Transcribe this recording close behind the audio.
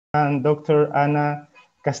and Dr. Ana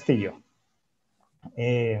Castillo.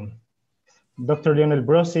 Dr. Lionel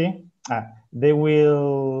Brosi, they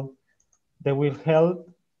will help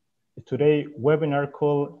today webinar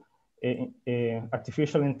called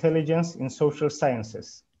Artificial Intelligence in Social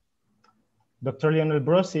Sciences. Dr. Lionel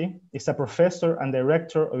Brosi is a professor and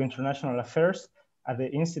director of international affairs at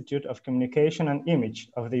the Institute of Communication and Image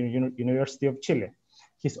of the University of Chile.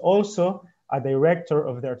 He's also a director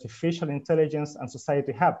of the Artificial Intelligence and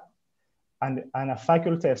Society Hub and a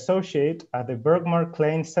faculty associate at the Bergmar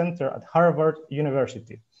Klein Center at Harvard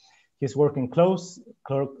University. He's working in close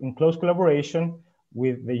collaboration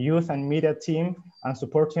with the youth and media team and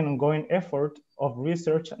supporting ongoing effort of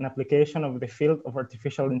research and application of the field of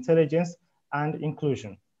artificial intelligence and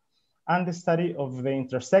inclusion, and the study of the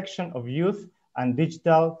intersection of youth and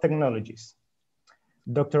digital technologies.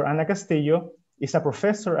 Dr. Ana Castillo is a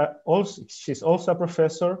professor, she's also a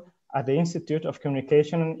professor at the Institute of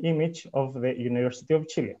Communication and Image of the University of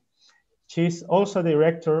Chile. She's also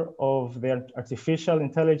director of the Artificial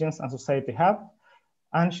Intelligence and Society Hub,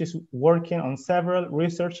 and she's working on several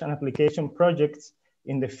research and application projects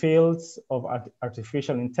in the fields of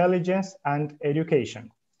artificial intelligence and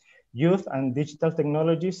education, youth and digital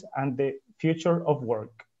technologies, and the future of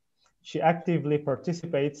work. She actively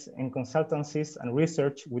participates in consultancies and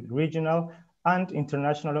research with regional and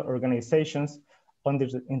international organizations on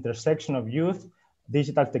the intersection of youth,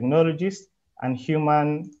 digital technologies, and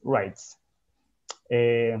human rights.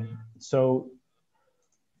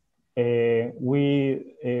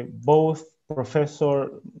 Both Professor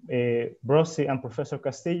Brosi and Professor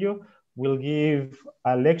Castillo will give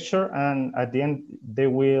a lecture, and at the end they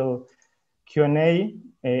will Q&A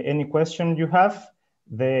any question you have.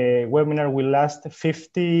 The webinar will last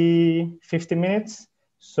 50 minutes,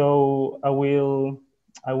 so I will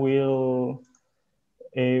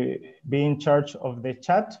be in charge of the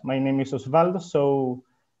chat. My name is Osvaldo, so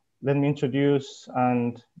let me introduce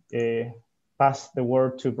and pass the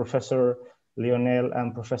word to Professor Lionel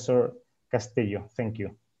and Professor Castillo. Thank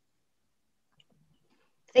you.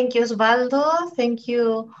 Thank you, Osvaldo. Thank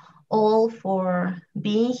you all for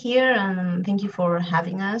being here, and thank you for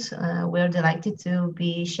having us. We're delighted to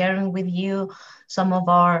be sharing with you some of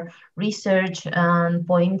our research and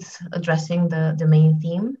points addressing the main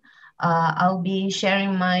theme. I'll be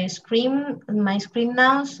sharing my screen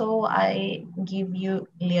now, so I give you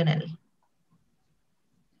Lionel.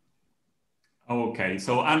 Okay,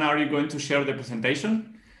 so Anna, are you going to share the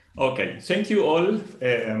presentation? Okay, thank you all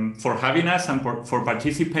for having us and for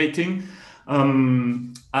participating.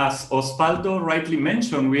 As Osvaldo rightly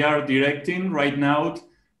mentioned, we are directing right now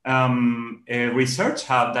a research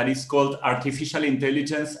hub that is called Artificial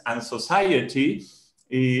Intelligence and Society,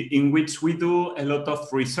 in which we do a lot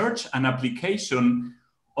of research and application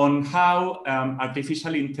on how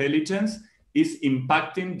artificial intelligence is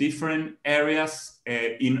impacting different areas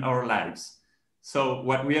in our lives. So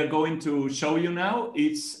what we are going to show you now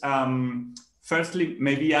is, firstly,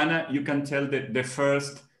 maybe Anna, you can tell the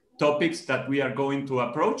first topics that we are going to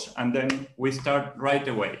approach, and then we start right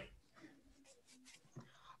away.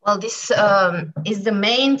 Well, this is the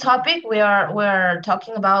main topic. We're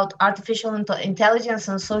talking about artificial intelligence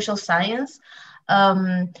and social science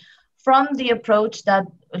from the approach that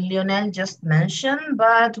Lionel just mentioned,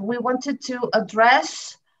 but we wanted to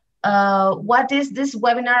address what is this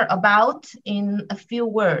webinar about in a few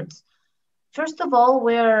words. First of all,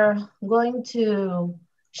 we're going to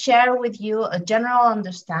share with you a general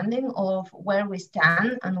understanding of where we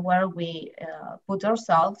stand and where we put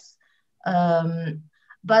ourselves,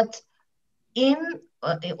 but in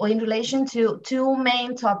relation to two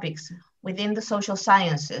main topics within the social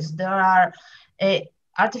sciences. There are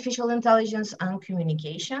artificial intelligence and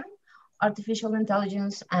communication, artificial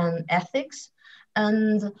intelligence and ethics.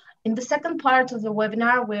 And in the second part of the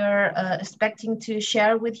webinar, we're expecting to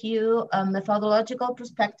share with you a methodological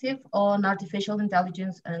perspective on artificial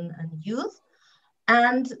intelligence and youth,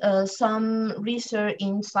 and some research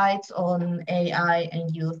insights on AI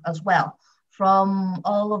and youth as well, from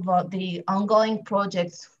all of the ongoing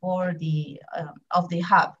projects for the of the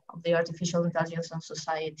hub, of the Artificial Intelligence and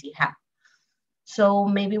Society Hub. So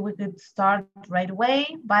maybe we could start right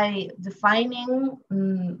away by defining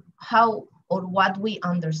how or what we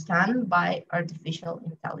understand by artificial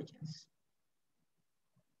intelligence.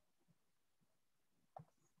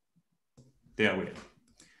 There we are.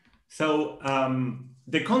 So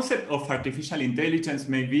the concept of artificial intelligence,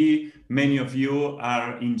 maybe many of you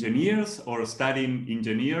are engineers or studying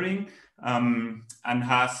engineering, and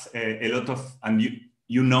has a lot of, and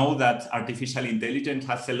you know that artificial intelligence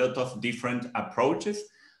has a lot of different approaches.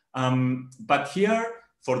 But here,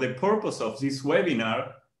 for the purpose of this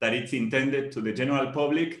webinar, that it's intended to the general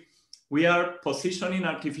public, we are positioning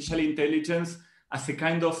artificial intelligence as a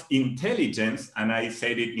kind of intelligence, and I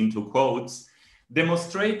said it into quotes,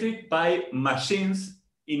 demonstrated by machines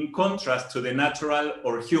in contrast to the natural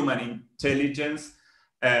or human intelligence,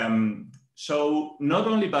 so not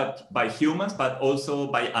only by humans, but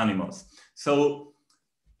also by animals. So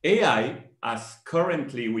AI, as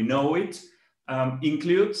currently we know it,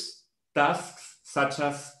 includes tasks such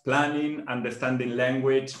as planning, understanding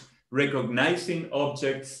language, recognizing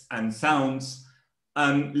objects and sounds,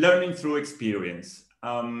 and learning through experience.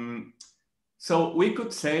 So we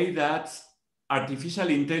could say that artificial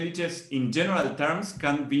intelligence in general terms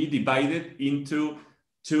can be divided into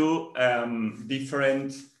two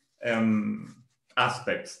different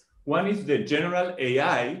aspects. One is the general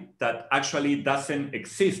AI that actually doesn't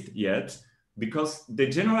exist yet, because the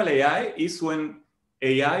general AI is when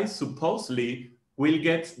AI supposedly will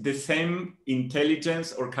get the same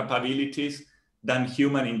intelligence or capabilities than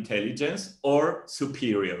human intelligence or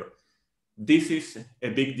superior. This is a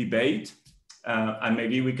big debate, and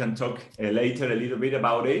maybe we can talk later a little bit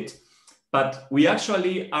about it. But we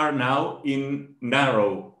actually are now in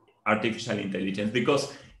narrow artificial intelligence,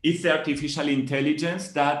 because it's the artificial intelligence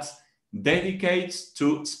that dedicates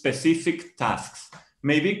to specific tasks.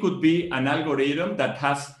 Maybe it could be an algorithm that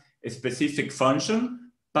has a specific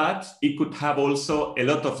function, but it could have also a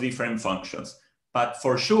lot of different functions. But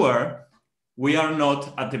for sure, we are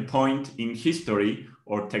not at a point in history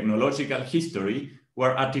or technological history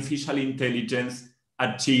where artificial intelligence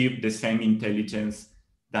achieve the same intelligence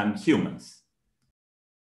than humans.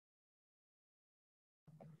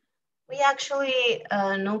 We actually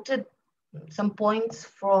noted some points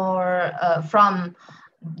from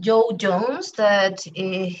Joe Jones, that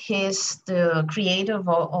he's the creator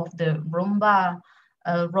of the Roomba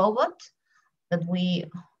robot that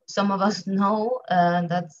some of us know.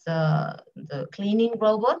 That's the cleaning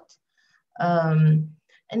robot.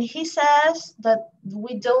 And he says that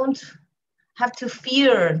we don't have to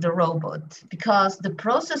fear the robot, because the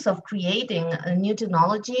process of creating a new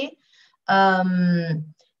technology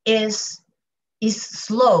is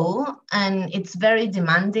slow, and it's very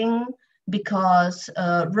demanding, because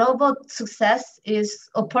robot success is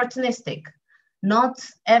opportunistic. Not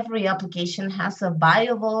every application has a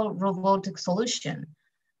viable robotic solution.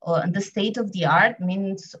 The state of the art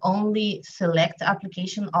means only select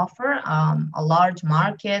application offer a large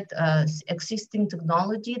market, existing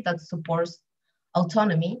technology that supports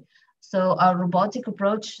autonomy. So a robotic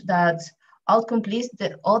approach that outcompletes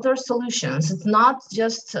the other solutions. It's not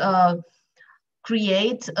just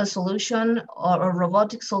create a solution or a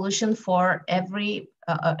robotic solution for every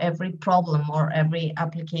problem or every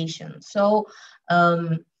application. So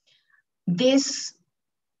this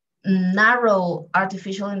narrow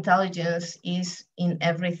artificial intelligence is in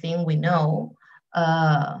everything we know,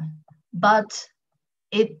 but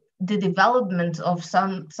the development of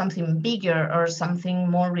something bigger or something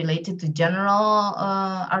more related to general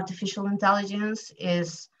artificial intelligence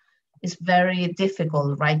is very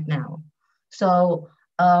difficult right now. So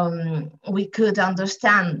we could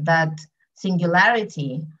understand that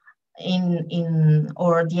singularity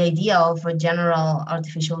or the idea of a general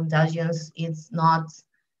artificial intelligence is not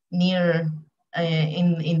near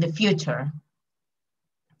in the future.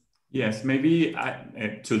 Yes, maybe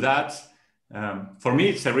to that, for me,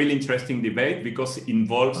 it's a really interesting debate, because it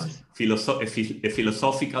involves a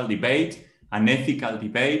philosophical debate, an ethical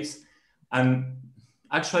debate, and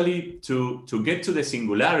actually to get to the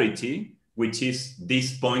singularity, which is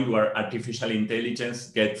this point where artificial intelligence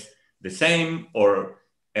gets the same or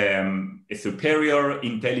a superior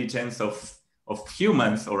intelligence of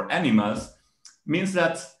humans or animals, means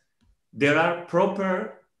that there are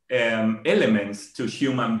proper elements to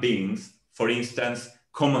human beings. For instance,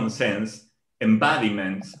 common sense,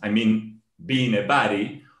 embodiment, I mean, being a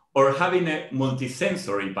body, or having a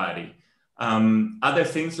multisensory body. Other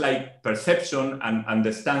things like perception and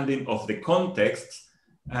understanding of the context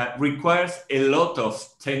requires a lot of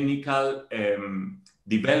technical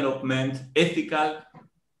development, ethical,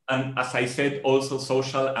 and as I said, also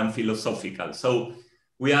social and philosophical. So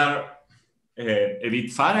we are a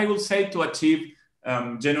bit far, I would say, to achieve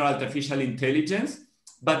general artificial intelligence,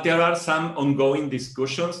 but there are some ongoing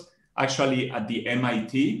discussions actually at the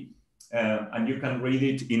MIT, and you can read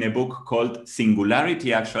it in a book called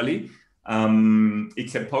Singularity, actually.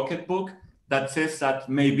 It's a pocket book that says that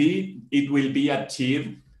maybe it will be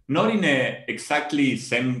achieved not in a exactly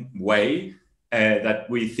same way that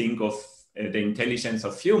we think of the intelligence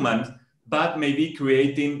of humans, but maybe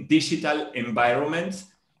creating digital environments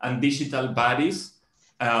and digital bodies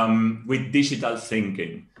with digital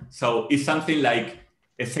thinking. So it's something like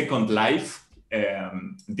a second life,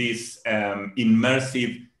 this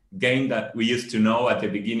immersive game that we used to know at the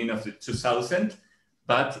beginning of the 2000s,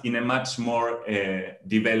 but in a much more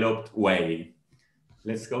developed way.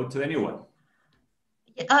 Let's go to anyone.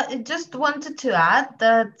 I just wanted to add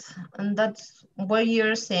that, and that's what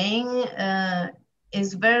you're saying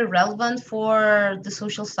is very relevant for the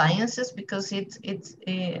social sciences, because it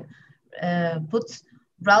puts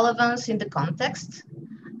relevance in the context,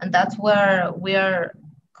 and that's where we are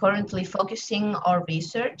currently focusing our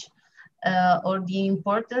research, or the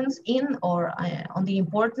importance on the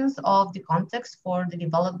importance of the context for the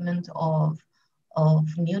development of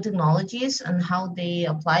new technologies and how they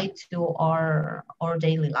apply to our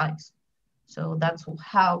daily lives. So that's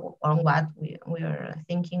how or what we are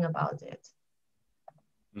thinking about it.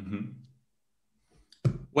 Mm-hmm.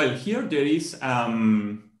 Well, here there is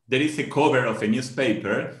a cover of a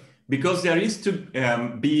newspaper, because there is to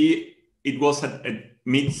be, it was at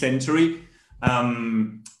mid-century,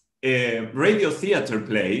 a radio theater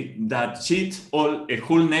play that cheated a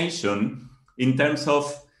whole nation in terms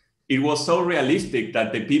of, it was so realistic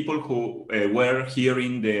that the people who were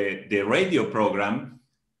hearing the radio program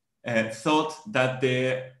thought that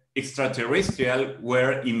the extraterrestrial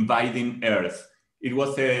were invading Earth. It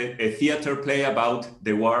was a theater play about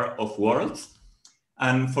the War of Worlds.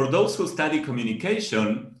 And for those who study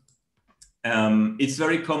communication, it's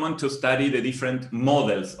very common to study the different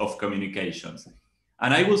models of communications.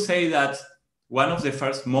 And I will say that one of the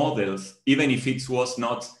first models, even if it was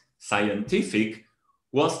not scientific,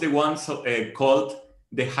 was the one called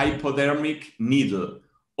the hypodermic needle,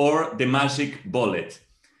 or the magic bullet.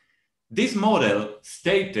 This model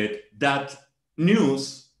stated that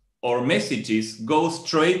news or messages go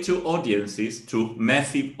straight to audiences, to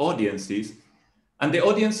massive audiences, and the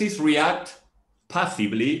audiences react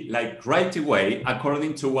passively, like right away,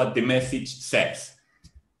 according to what the message says.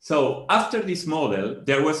 So after this model,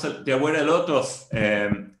 there were a lot of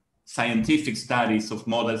scientific studies of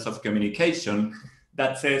models of communication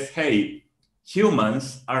that says, hey,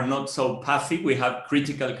 humans are not so passive, we have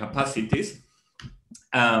critical capacities.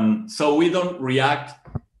 So we don't react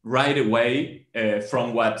right away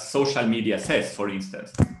from what social media says, for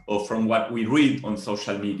instance, or from what we read on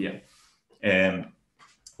social media.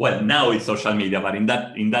 Well, now it's social media, but in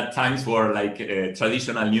that times were like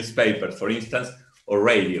traditional newspapers, for instance, or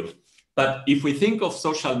radio. But if we think of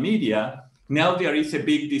social media, now there is a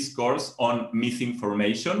big discourse on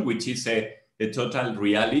misinformation, which is a total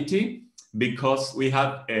reality, because we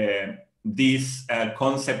have this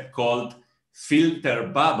concept called filter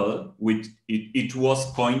bubble, which it was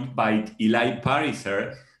coined by Eli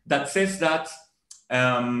Pariser, that says that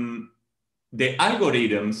the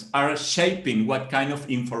algorithms are shaping what kind of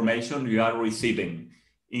information you are receiving.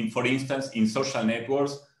 For instance, in social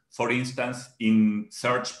networks, for instance, in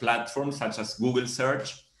search platforms such as Google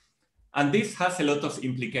Search. And this has a lot of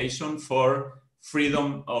implication for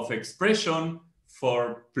freedom of expression,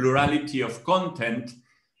 for plurality of content.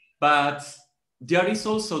 But there is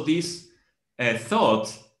also this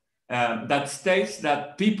thought that states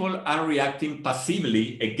that people are reacting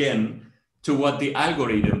passively again to what the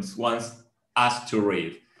algorithms want us to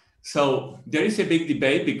read. So there is a big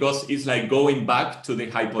debate, because it's like going back to the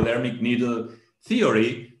hypodermic needle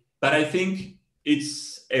theory, but I think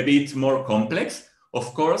it's a bit more complex.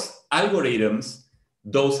 Of course, algorithms,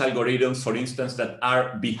 those algorithms, for instance, that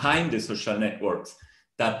are behind the social networks,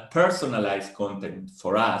 that personalize content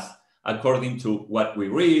for us according to what we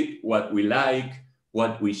read, what we like,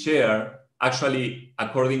 what we share, actually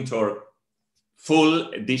according to our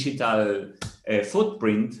full digital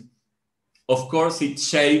footprint. Of course, it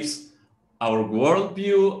shapes our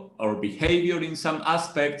worldview, our behavior in some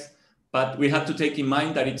aspects, but we have to take in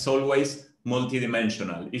mind that it's always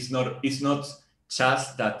multidimensional. It's not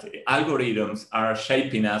just that algorithms are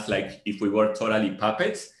shaping us like if we were totally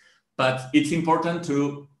puppets, but it's important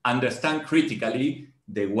to understand critically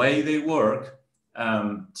the way they work,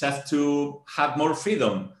 just to have more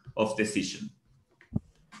freedom of decision.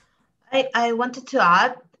 I wanted to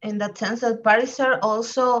add, in that sense, that Pariser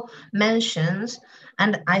also mentions,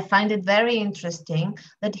 and I find it very interesting,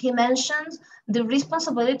 that he mentions the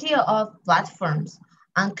responsibility of platforms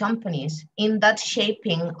and companies in that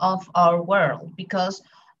shaping of our world, because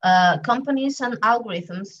companies and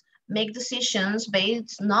algorithms make decisions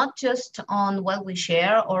based not just on what we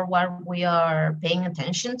share or what we are paying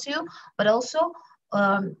attention to, but also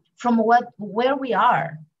from where we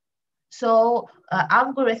are. So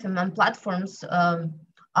algorithm and platforms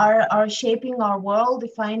are shaping our world,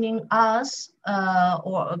 defining us,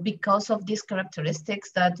 or because of these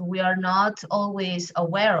characteristics that we are not always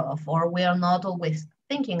aware of, or we are not always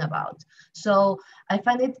thinking about. So I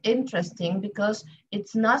find it interesting because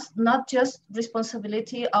it's not just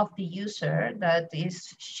responsibility of the user that is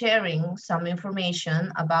sharing some information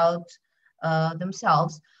about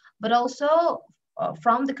themselves, but also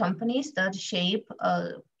from the companies that shape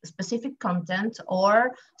specific content or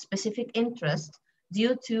specific interest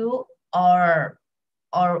due to our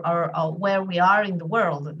where we are in the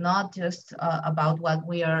world, not just about what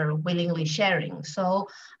we are willingly sharing. So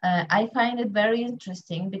I find it very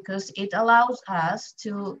interesting because it allows us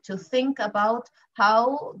to think about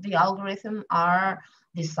how the algorithms are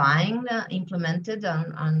designed, implemented,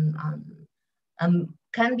 and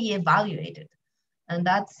can be evaluated. And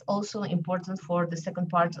that's also important for the second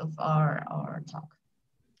part of our talk.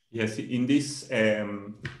 Yes, in this,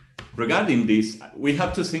 regarding this, we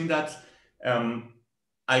have to think that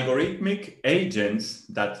algorithmic agents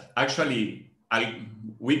that actually,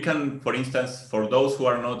 we can, for instance, for those who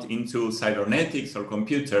are not into cybernetics or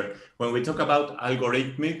computer, when we talk about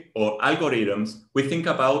algorithmic or algorithms, we think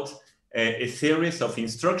about a series of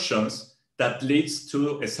instructions that leads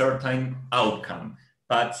to a certain outcome.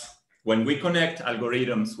 But when we connect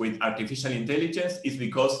algorithms with artificial intelligence, it's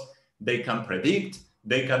because they can predict,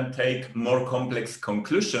 they can take more complex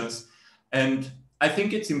conclusions. And I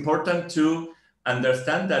think it's important to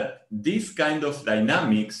understand that this kind of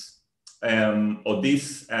dynamics or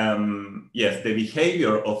this, yes, the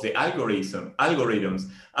behavior of the algorithms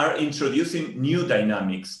are introducing new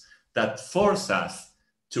dynamics that force us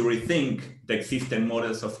to rethink the existing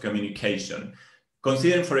models of communication.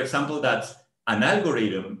 Consider, for example, that an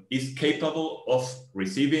algorithm is capable of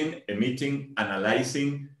receiving, emitting,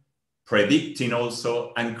 analyzing, predicting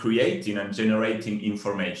also, and creating and generating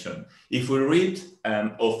information. If we read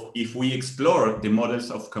if we explore the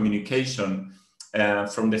models of communication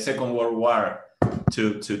from the Second World War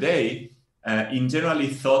to today, in generally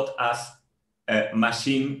thought as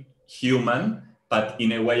machine human, but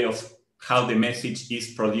in a way of how the message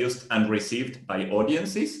is produced and received by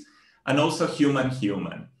audiences, and also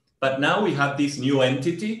human. But now we have this new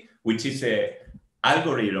entity, which is a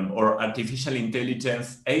algorithm or artificial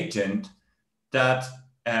intelligence agent that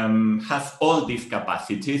has all these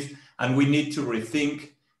capacities, and we need to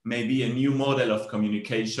rethink maybe a new model of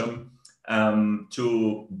communication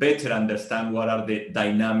to better understand what are the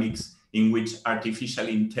dynamics in which artificial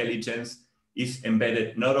intelligence is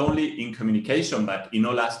embedded not only in communication, but in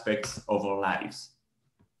all aspects of our lives.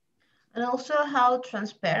 And also how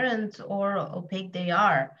transparent or opaque they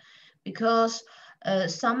are, because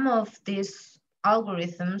some of these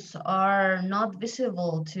algorithms are not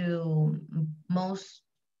visible to most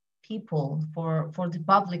people, for the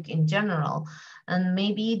public in general, and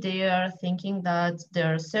maybe they are thinking that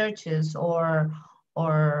their searches or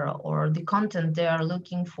the content they are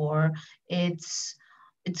looking for, it's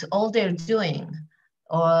all they're doing,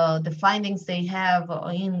 or the findings they have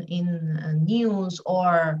in news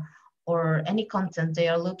or any content they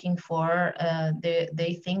are looking for.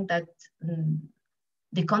 They think that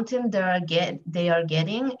the content they are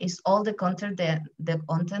getting is all the content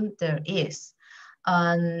there is,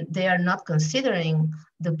 and they are not considering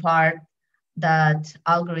the part that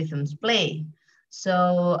algorithms play.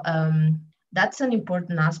 So that's an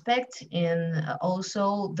important aspect in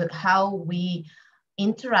also how we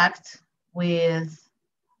interact with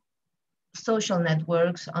social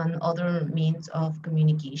networks and other means of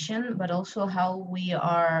communication, but also how we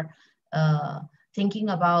are thinking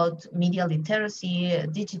about media literacy,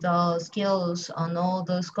 digital skills, and all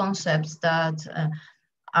those concepts that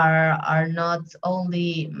are not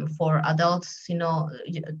only for adults,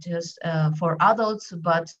 just for adults,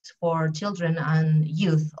 but for children and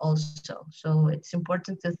youth also. So it's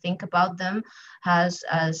important to think about them as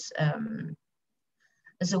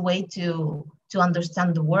a way to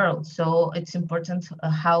understand the world. So it's important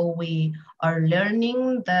how we are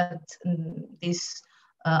learning that these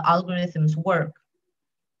algorithms work.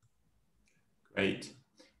 Great.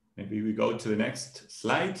 Maybe we go to the next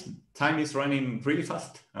slide. Time is running really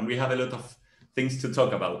fast and we have a lot of things to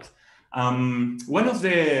talk about. One of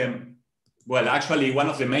the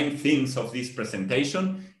main things of this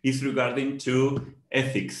presentation is regarding to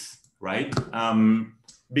ethics, right?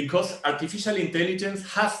 Because artificial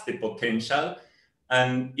intelligence has the potential,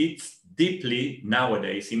 and it's deeply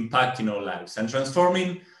nowadays impacting our lives and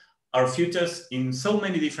transforming our futures in so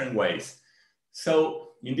many different ways.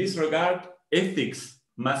 So in this regard, ethics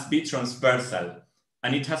must be transversal,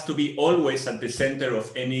 and it has to be always at the center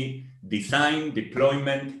of any design,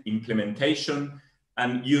 deployment, implementation,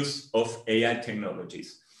 and use of AI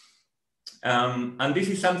technologies. And this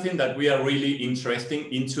is something that we are really interested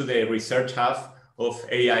into the research hub of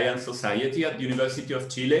AI and society at the University of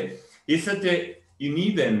Chile, is that the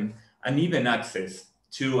uneven access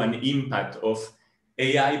to an impact of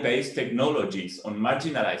AI-based technologies on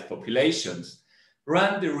marginalized populations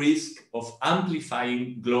run the risk of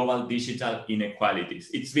amplifying global digital inequalities.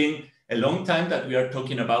 It's been a long time that we are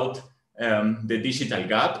talking about the digital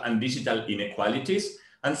gap and digital inequalities,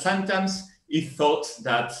 and sometimes it's thought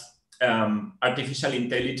that artificial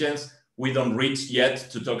intelligence, we don't reach yet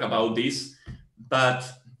to talk about this, but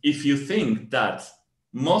if you think that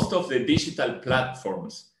most of the digital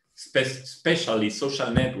platforms, especially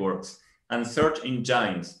social networks and search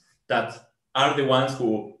engines that are the ones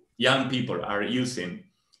who young people are using,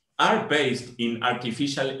 are based in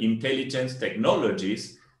artificial intelligence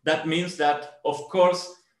technologies, that means that, of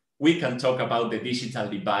course, we can talk about the digital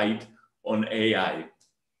divide on AI.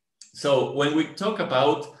 So when we talk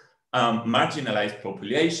about marginalized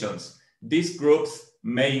populations, these groups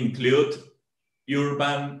may include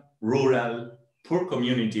urban, rural, poor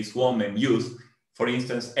communities, women, youth, for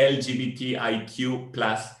instance, LGBTIQ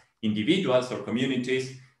plus individuals or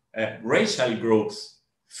communities, racial groups,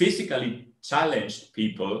 physically challenged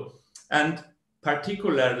people, and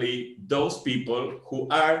particularly those people who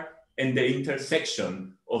are in the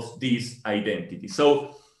intersection of these identities.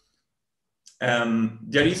 So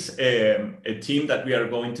there is a team that we are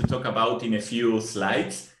going to talk about in a few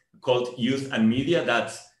slides called Youth and Media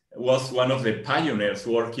that was one of the pioneers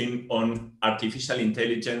working on artificial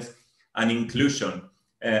intelligence and inclusion.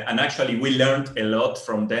 And actually, we learned a lot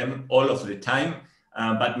from them all of the time,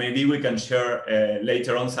 but maybe we can share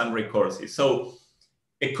later on some resources. So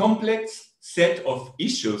a complex set of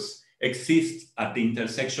issues exists at the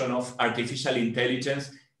intersection of artificial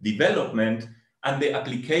intelligence development and the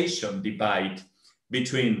application divide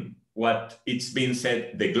between what it's been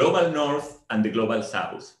said, the global north and the global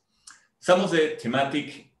south. Some of the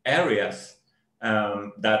thematic areas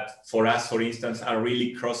that for us, for instance, are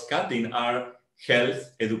really cross-cutting are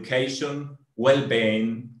health, education,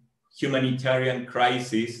 well-being, humanitarian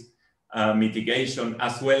crisis, mitigation,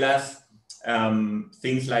 as well as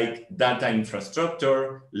things like data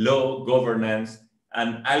infrastructure, law, governance,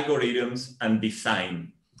 and algorithms and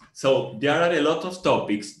design. So there are a lot of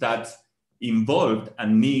topics that involved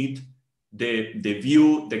and need the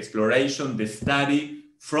view, the exploration, the study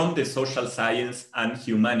from the social science and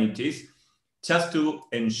humanities, just to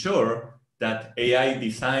ensure that AI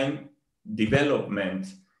design, development,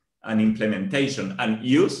 and implementation and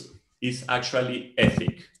use is actually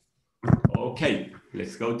ethic. Okay,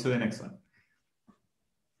 let's go to the next one.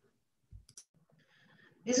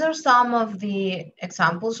 These are some of the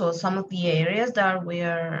examples or some of the areas that we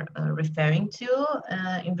are referring to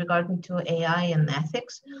in regard to AI and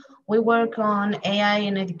ethics. We work on AI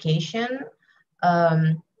in education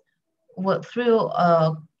through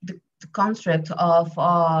the construct of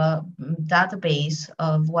a database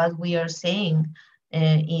of what we are saying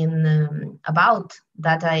about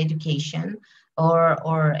data education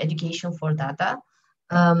or education for data.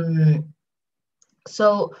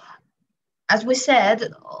 So, as we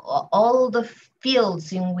said, all the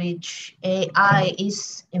fields in which AI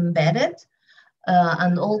is embedded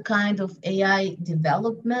and all kinds of AI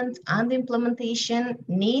development and implementation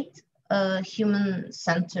need a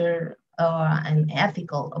human-centered an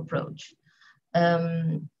ethical approach.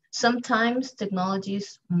 Sometimes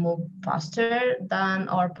technologies move faster than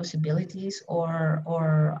our possibilities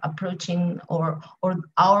or approaching or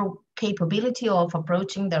our capability of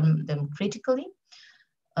approaching them critically.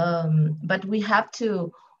 But we have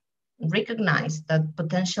to recognize that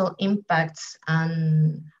potential impacts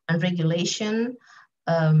and regulation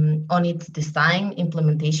on its design,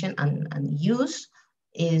 implementation, and use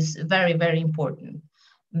is very, very important.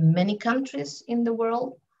 Many countries in the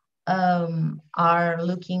world are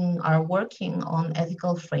working on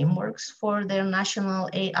ethical frameworks for their national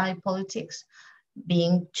AI politics,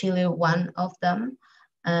 being Chile one of them.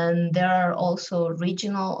 And there are also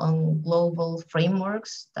regional and global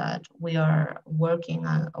frameworks that we are working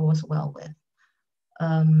on as well with.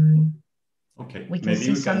 Okay, we can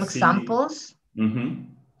see some examples. Mm-hmm.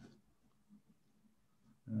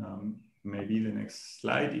 Maybe the next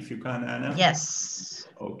slide, if you can, Anna. Yes.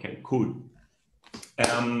 Okay, cool.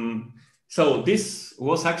 So this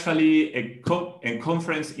was actually a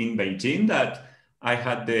conference in Beijing that I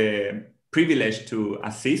had the privilege to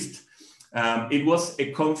assist. It was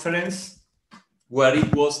a conference where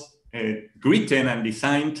it was written and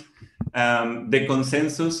designed the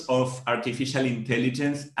consensus of artificial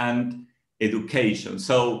intelligence and education.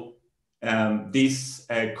 So this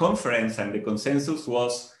conference and the consensus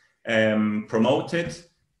was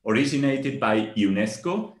originated by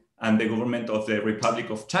UNESCO and the government of the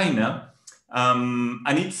Republic of China.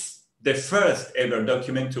 And it's the first ever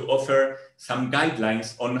document to offer some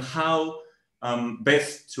guidelines on how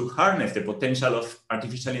best to harness the potential of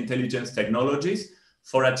artificial intelligence technologies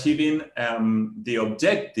for achieving the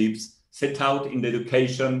objectives set out in the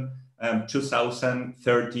Education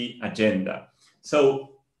 2030 agenda.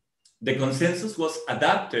 So the consensus was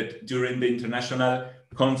adapted during the International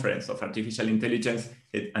Conference of Artificial Intelligence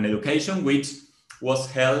and Education, which was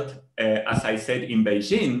held, as I said, in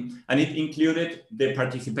Beijing, and it included the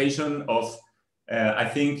participation of, I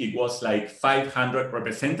think it was like 500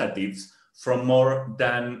 representatives from more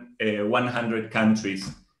than 100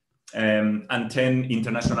 countries and 10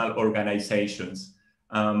 international organizations,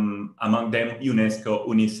 among them UNESCO,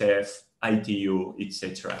 UNICEF, ITU,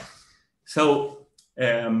 etc. So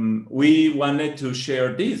we wanted to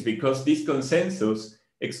share this because this consensus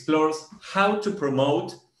explores how to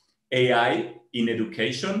promote AI in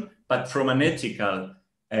education, but from an ethical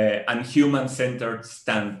and human-centered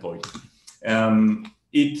standpoint.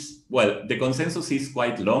 The consensus is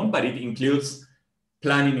quite long, but it includes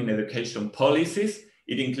planning in education policies.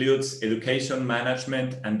 It includes education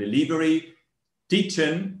management and delivery,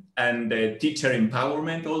 teaching and teacher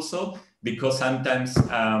empowerment also, because sometimes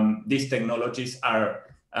these technologies are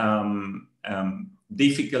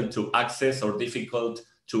difficult to access or difficult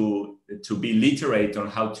to be literate on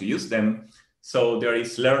how to use them. So there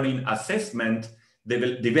is learning assessment,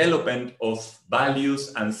 development of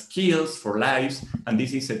values and skills for lives. And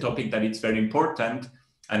this is a topic that is very important.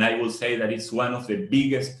 And I will say that it's one of the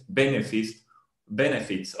biggest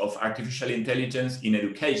benefits of artificial intelligence in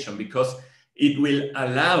education, because it will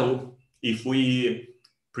allow, if we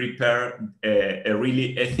prepare a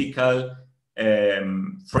really ethical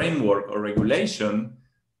framework or regulation,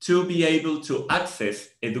 to be able to access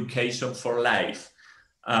education for life.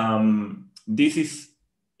 This is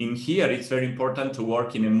in here, it's very important to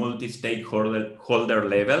work in a multi-stakeholder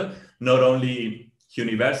level, not only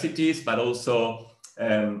universities, but also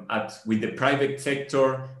with the private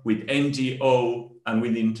sector, with NGO, and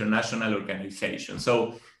with international organizations.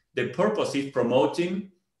 So the purpose is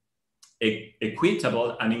promoting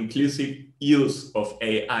equitable and inclusive use of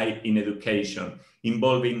AI in education,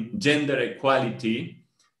 involving gender equality,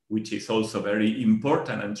 which is also very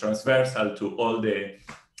important and transversal to all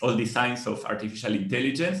the science of artificial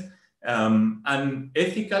intelligence, and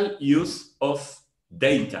ethical use of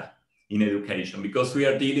data in education, because we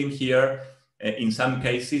are dealing here in some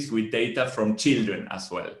cases with data from children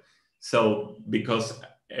as well. So because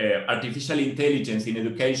artificial intelligence in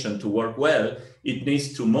education to work well, it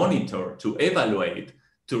needs to monitor, to evaluate,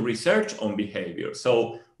 to research on behavior.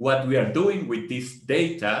 So what we are doing with this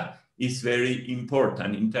data is very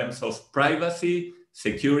important in terms of privacy,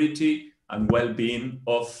 security, and well-being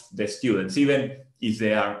of the students, even if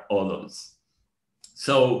they are adults.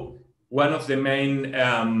 So one of the main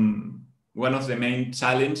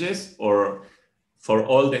challenges for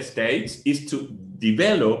all the states is to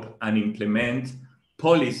develop and implement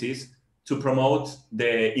policies to promote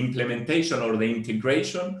the implementation or the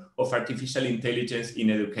integration of artificial intelligence in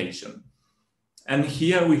education. And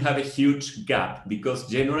here we have a huge gap, because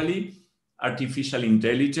generally artificial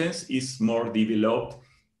intelligence is more developed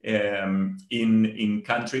in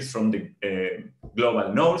countries from the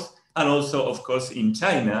global north, and also of course in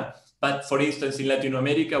China. But for instance, in Latin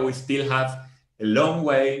America, we still have a long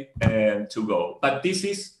way to go. But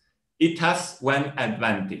it has one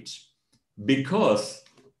advantage, because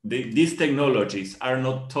these technologies are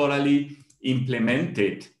not totally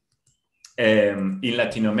implemented in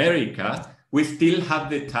Latin America. We still have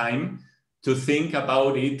the time to think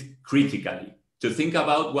about it critically, to think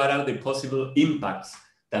about what are the possible impacts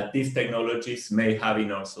that these technologies may have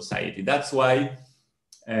in our society. That's why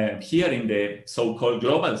here in the so-called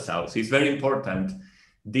Global South, it's very important,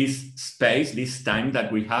 this space, this time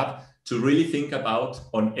that we have to really think about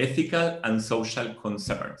on ethical and social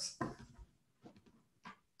concerns.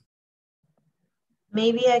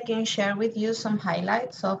 Maybe I can share with you some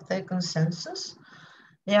highlights of the consensus.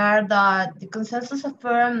 They are that the consensus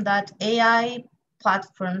affirms that AI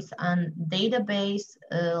platforms and database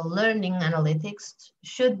learning analytics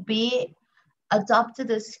should be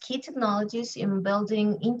adopted as key technologies in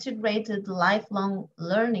building integrated lifelong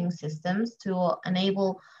learning systems to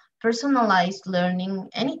enable personalized learning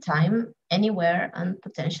anytime, anywhere, and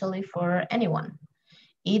potentially for anyone.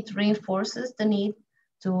 It reinforces the need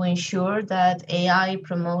to ensure that AI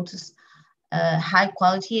promotes high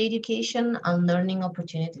quality education and learning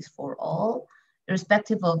opportunities for all,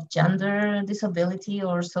 irrespective of gender, disability,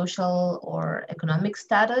 or social or economic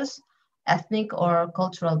status, ethnic or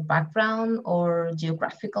cultural background, or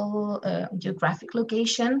geographic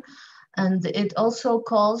location. And it also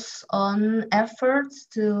calls on efforts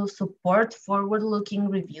to support forward-looking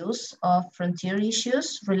reviews of frontier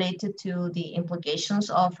issues related to the implications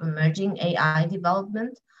of emerging AI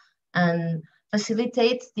development and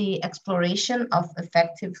facilitates the exploration of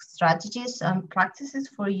effective strategies and practices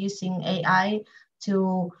for using AI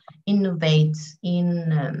to innovate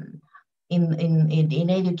in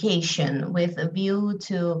education with a view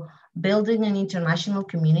to building an international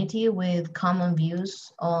community with common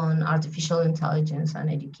views on artificial intelligence and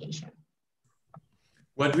education.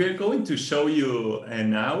 What we are going to show you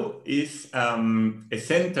now is a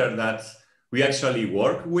center that we actually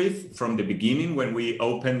work with from the beginning when we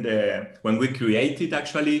opened, when we created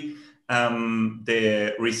actually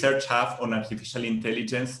the Research Hub on Artificial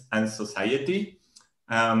Intelligence and Society.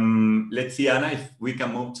 Let's see, Anna, if we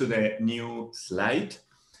can move to the new slide.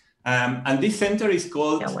 And this center is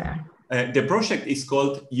called, the project is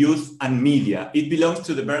called Youth and Media. It belongs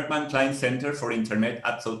to the Berkman Klein Center for Internet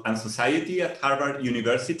and Society at Harvard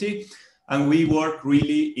University. And we work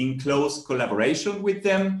really in close collaboration with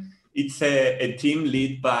them. It's a team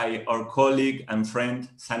led by our colleague and friend,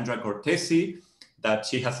 Sandra Cortesi, that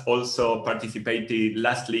she has also participated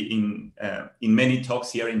lastly in many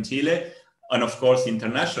talks here in Chile, and of course,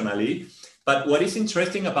 internationally. But what is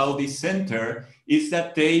interesting about this center is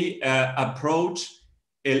that they approach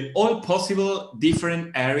all possible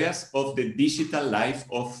different areas of the digital life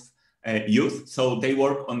of youth. So they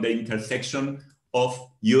work on the intersection of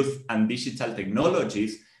youth and digital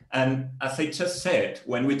technologies. And as I just said,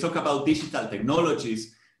 when we talk about digital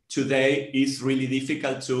technologies, today it's really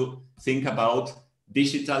difficult to think about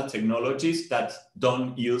digital technologies that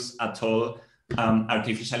don't use at all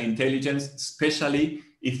artificial intelligence, especially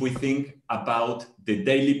if we think about the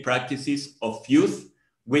daily practices of youth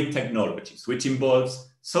with technologies, which involves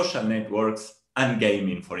social networks and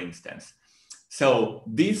gaming, for instance. So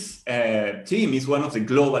this team is one of the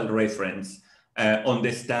global reference on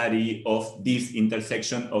the study of this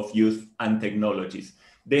intersection of youth and technologies.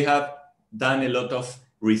 They have done a lot of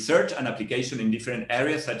research and application in different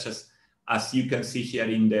areas, such as you can see here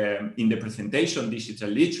in the presentation, digital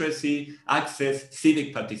literacy, access,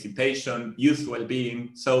 civic participation, youth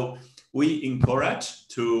well-being. So we encourage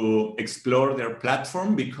to explore their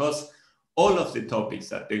platform because all of the topics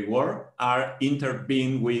that they work are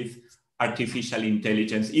intervened with artificial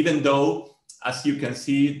intelligence, even though, as you can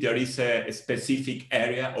see, there is a specific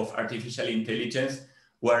area of artificial intelligence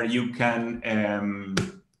where you can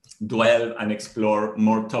dwell and explore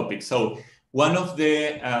more topics. So one of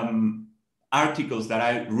the articles that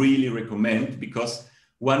I really recommend, because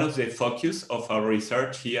one of the focus of our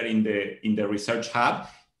research here in the Research Hub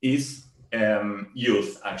is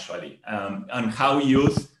youth, actually, and how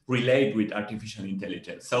youth relate with artificial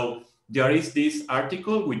intelligence. So there is this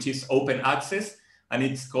article, which is open access, and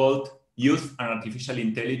it's called Youth and Artificial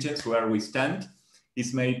Intelligence, Where We Stand.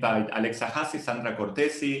 It's made by Alexa Haase, Sandra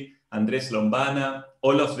Cortesi, Andres Lombana.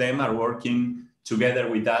 All of them are working together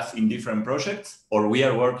with us in different projects, or we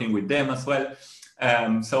are working with them as well.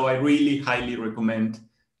 So I really highly recommend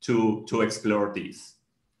to explore this.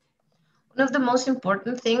 One of the most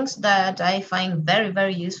important things that I find very,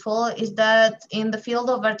 very useful is that in the field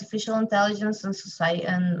of artificial intelligence and society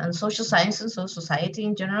and social sciences, so society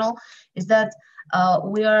in general, is that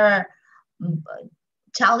we are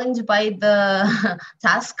challenged by the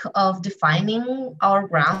task of defining our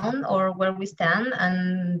ground or where we stand,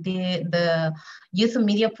 and the Youth and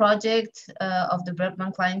Media project of the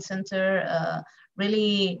Berkman Klein Center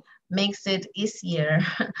really makes it easier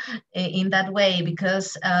in that way,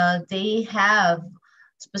 because they have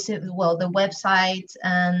specific, well, the website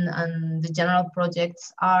and the general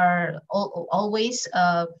projects are always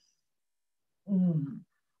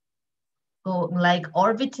like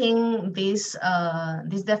orbiting these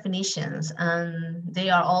definitions, and they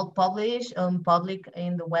are all published public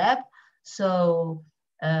in the web. So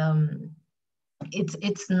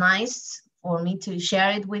it's nice for me to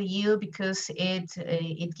share it with you, because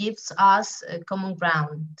it gives us a common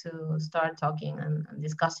ground to start talking and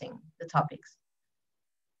discussing the topics.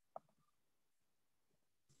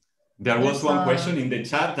 There was one question in the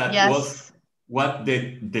chat that was what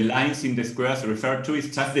the lines in the squares refer to. Is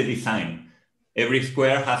just the design. Every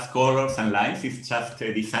square has colors and lines. It's just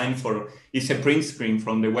a design for, it's a print screen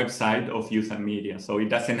from the website of Youth and Media. So it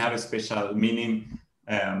doesn't have a special meaning.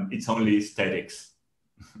 It's only aesthetics.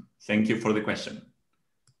 Thank you for the question.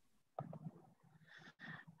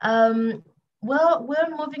 Well, we're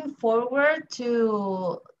moving forward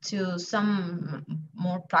to some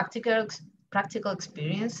more practical practical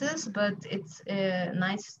experiences, but it's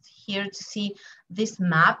nice here to see this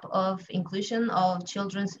map of inclusion of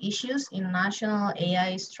children's issues in national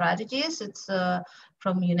AI strategies. It's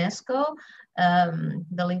from UNESCO.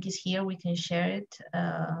 The link is here, we can share it.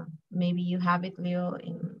 Maybe you have it, Leo,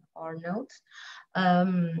 in our notes.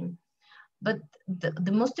 But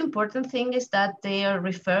the most important thing is that they are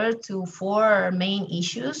referred to 4 main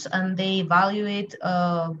issues, and they evaluate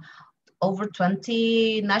over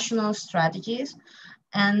 20 national strategies.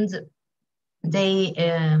 And they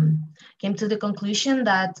came to the conclusion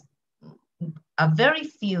that very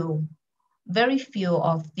few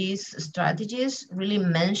of these strategies really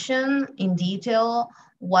mention in detail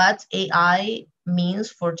what AI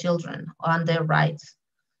means for children and their rights.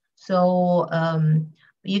 So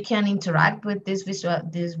you can interact with this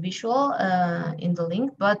visual in the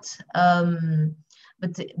link, but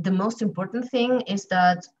the most important thing is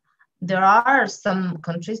that there are some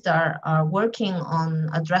countries that are working on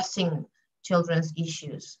addressing children's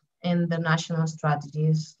issues in the national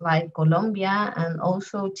strategies, like Colombia, and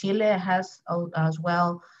also Chile has as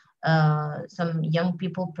well some young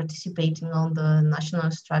people participating on the national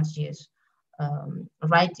strategies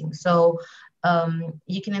writing. So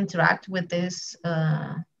you can interact with this,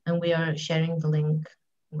 and we are sharing the link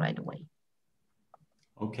right away.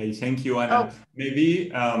 Okay, thank you, Anna. Oh. Maybe,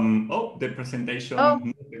 the presentation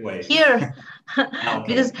moved away. Here, Okay.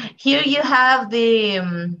 Because here you have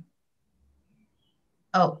the,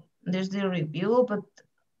 there's the review, but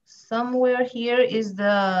somewhere here is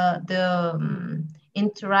the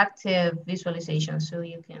interactive visualization, so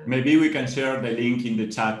you can... Maybe we can share the link in the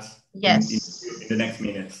chat. Yes. In the next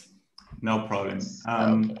minutes. No problem.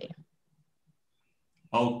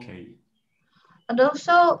 Okay. And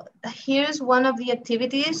also, here's one of the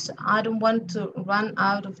activities. I don't want to run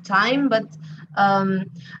out of time, but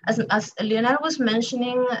as Leonardo was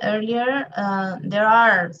mentioning earlier, there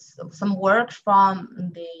are some work from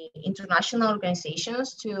the international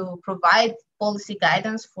organizations to provide policy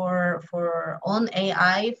guidance for on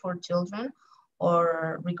AI for children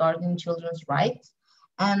or regarding children's rights.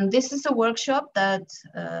 And this is a workshop that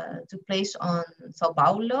took place on Sao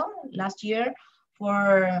Paulo last year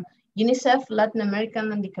for UNICEF, Latin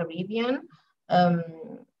American, and the Caribbean.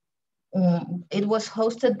 It was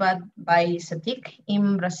hosted by CETIC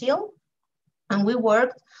in Brazil, and we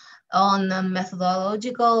worked on a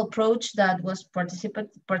methodological approach that was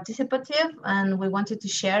participative, and we wanted to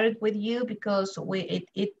share it with you because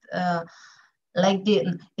it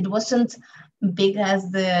wasn't big as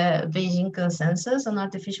the Beijing Consensus on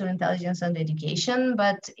Artificial Intelligence and Education,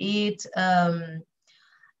 but it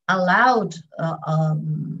allowed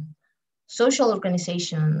social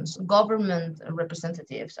organizations, government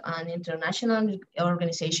representatives, and international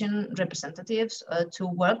organization representatives to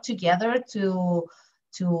work together to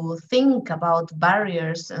think about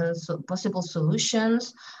barriers and possible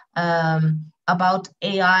solutions about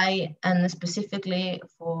AI, and specifically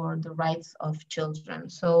for the rights of children.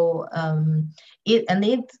 So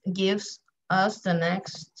it gives us the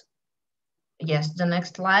next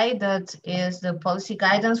slide, that is the policy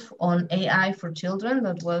guidance on AI for children.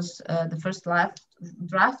 That was the first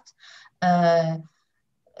draft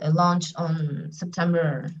launched on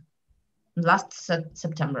last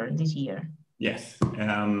September this year. Yes,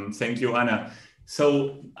 thank you, Anna.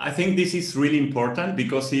 So I think this is really important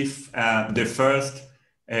because if the first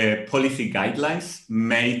policy guidelines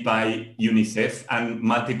made by UNICEF and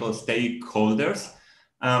multiple stakeholders,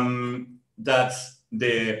 that's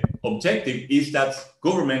the objective is that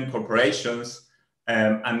government, corporations,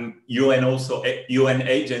 and UN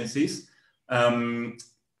agencies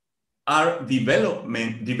are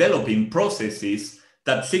developing processes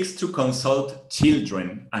that seeks to consult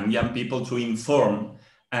children and young people to inform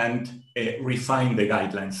and refine the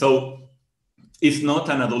guidelines. So it's not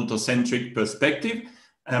an adultocentric perspective,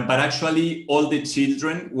 but actually all the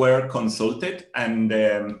children were consulted, and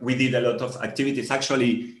we did a lot of activities.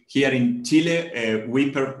 Actually, here in Chile,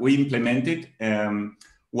 we implemented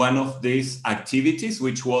one of these activities,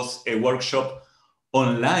 which was a workshop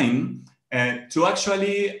online to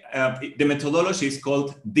actually, the methodology is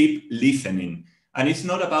called deep listening. And it's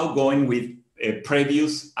not about going with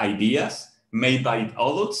previous ideas made by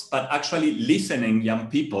adults, but actually listening young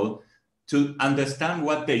people to understand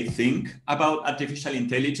what they think about artificial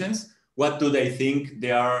intelligence, what do they think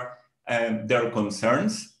they are their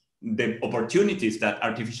concerns, the opportunities that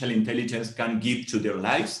artificial intelligence can give to their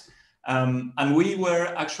lives. And we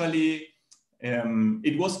were actually,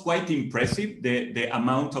 it was quite impressive, the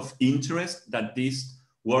amount of interest that these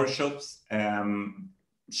workshops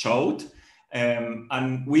showed.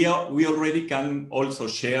 And we already can also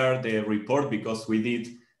share the report because we did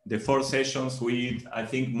the 4 sessions with, I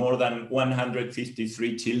think, more than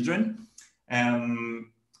 153 children. And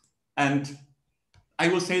I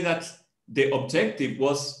will say that the objective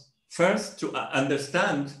was first to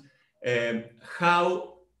understand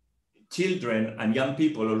how children and young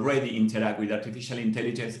people already interact with artificial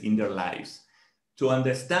intelligence in their lives, to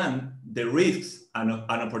understand the risks and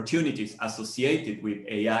opportunities associated with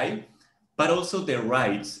AI, but also their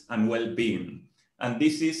rights and well-being. And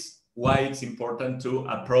this is why it's important to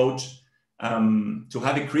approach, to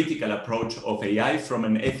have a critical approach of AI from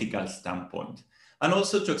an ethical standpoint, and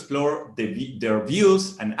also to explore their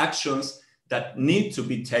views and actions that need to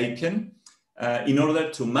be taken in order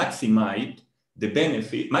to maximize the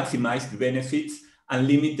benefits and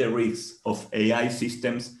limit the risks of AI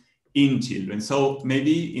systems in children. So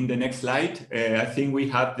maybe in the next slide, I think we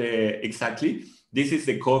have this is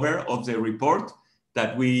the cover of the report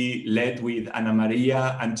that we led with Ana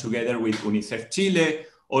Maria and together with UNICEF Chile,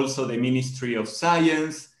 also the Ministry of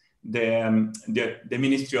Science. The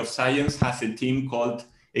Ministry of Science has a team called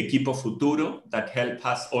Equipo Futuro that help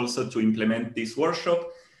us also to implement this workshop,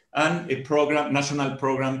 and a national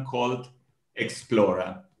program called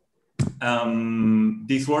Explora.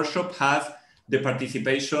 This workshop has the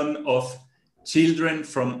participation of children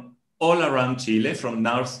from all around Chile, from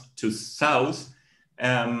north to south,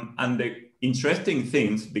 and the interesting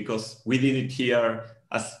things, because we did it here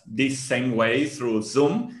as this same way through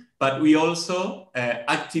Zoom, but we also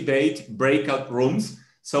activate breakout rooms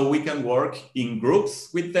so we can work in groups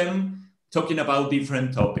with them, talking about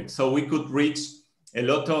different topics. So we could reach a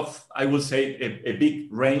lot of, I would say, a big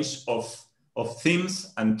range of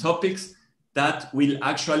themes and topics that will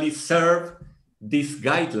actually serve these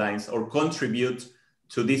guidelines or contribute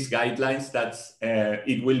to these guidelines that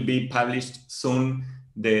it will be published soon,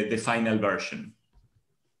 the final version.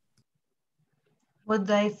 What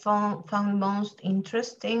I found most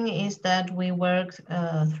interesting is that we worked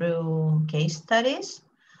through case studies.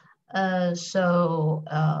 So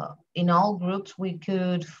in all groups, we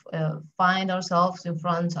could find ourselves in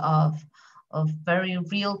front of very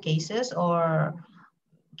real cases or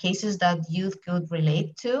cases that youth could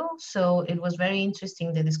relate to. So it was very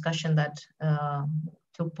interesting, the discussion that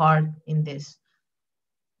took part in these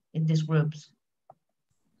groups.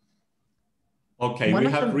 Okay, we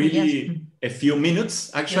have really a few minutes,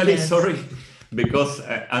 actually, sorry, because,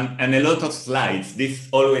 and a lot of slides. This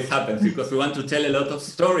always happens because we want to tell a lot of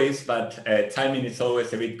stories, but timing is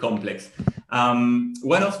always a bit complex.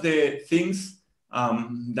 One of the things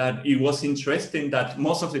that it was interesting that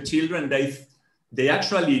most of the children, they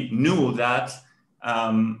actually knew that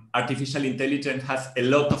artificial intelligence has a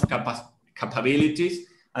lot of capabilities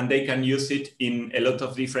and they can use it in a lot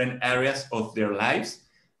of different areas of their lives.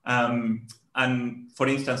 And for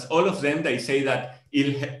instance, all of them, they say that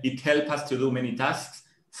it helps us to do many tasks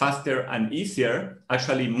faster and easier.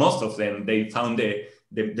 Actually, most of them, they found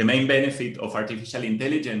the main benefit of artificial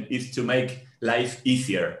intelligence is to make life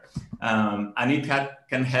easier. And it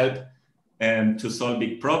can help to solve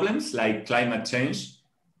big problems like climate change.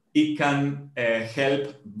 It can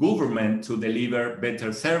help government to deliver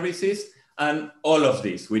better services and all of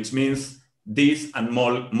this, which means this and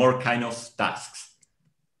more kind of tasks.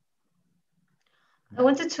 I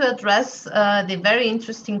wanted to address the very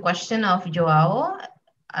interesting question of Joao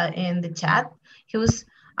in the chat. He was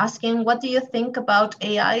asking, what do you think about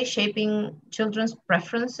AI shaping children's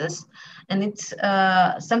preferences? And it's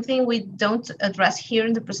something we don't address here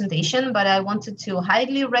in the presentation, but I wanted to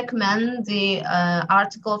highly recommend the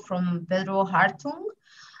article from Pedro Hartung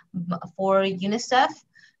for UNICEF,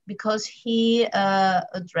 because he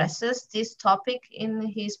addresses this topic in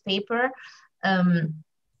his paper,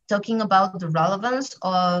 talking about the relevance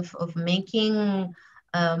of making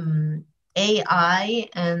AI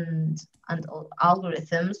and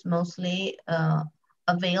algorithms mostly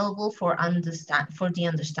available for the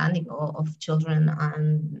understanding of children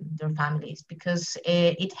and their families, because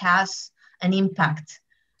it has an impact.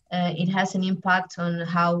 It has an impact on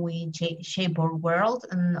how we shape our world,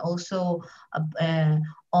 and also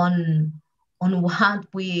on what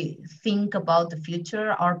we think about the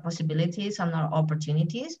future, our possibilities and our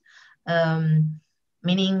opportunities,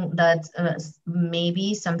 meaning that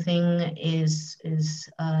maybe something is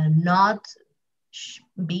not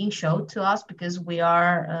being shown to us because we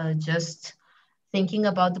are just thinking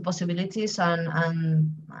about the possibilities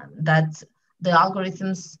and that the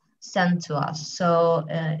algorithms send to us. So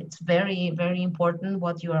it's very, very important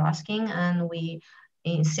what you are asking, and we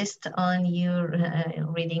insist on you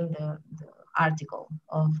reading the article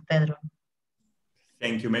of Pedro.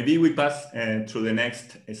 Thank you. Maybe we pass to the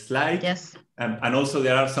next slide. Yes. And also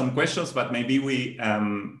there are some questions, but maybe we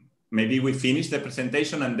maybe we finish the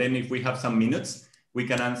presentation, and then if we have some minutes, we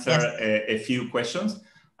can answer a few questions.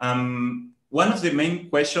 One of the main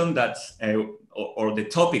questions that, or the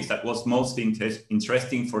topics that was most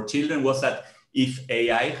interesting for children was that if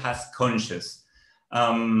AI has conscience.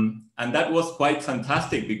 And that was quite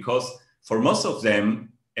fantastic because for most of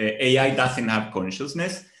them, AI doesn't have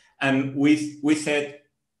consciousness. And we said,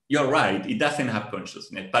 you're right, it doesn't have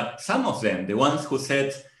consciousness. But some of them, the ones who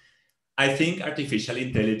said, I think artificial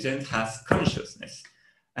intelligence has consciousness.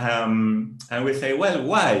 And we say, well,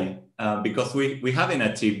 why? Because we haven't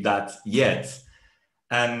achieved that yet.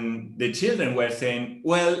 And the children were saying,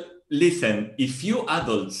 well, listen, if you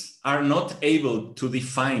adults are not able to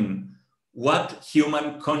define what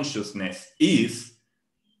human consciousness is,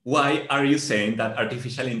 why are you saying that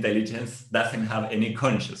artificial intelligence doesn't have any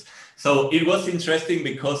conscience? So it was interesting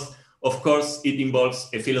because, of course, it involves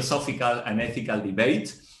a philosophical and ethical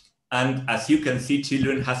debate. And as you can see,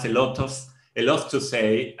 children has a lot to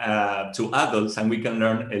say to adults, and we can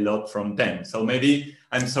learn a lot from them. So maybe,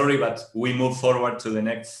 I'm sorry, but we move forward to the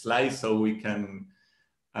next slide so we can,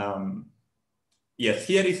 yes,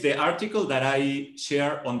 here is the article that I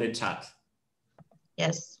share on the chat.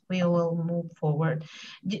 Yes, we will move forward.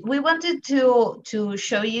 We wanted to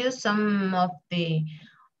show you some of the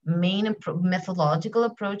main methodological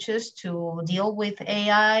approaches to deal with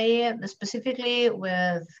AI, specifically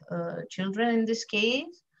with children in this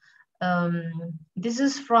case. This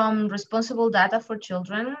is from Responsible Data for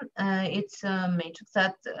Children. It's a matrix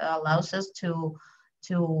that allows us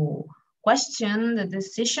to question the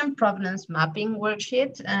decision provenance mapping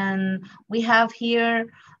worksheet. And we have here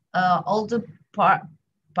all the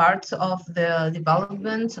parts of the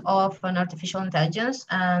development of an artificial intelligence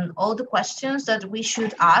and all the questions that we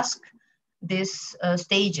should ask these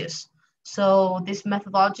stages. So this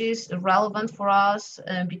methodology is relevant for us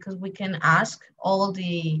because we can ask all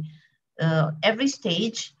the every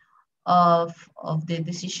stage of the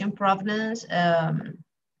decision provenance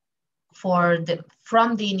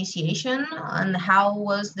from the initiation and how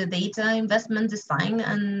was the data investment designed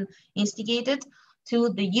and instigated to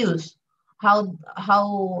the use. How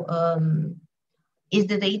is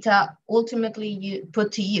the data ultimately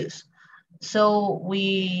put to use? So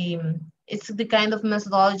it's the kind of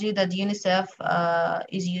methodology that UNICEF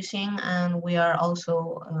is using, and we are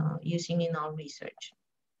also using in our research.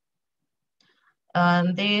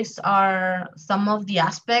 These are some of the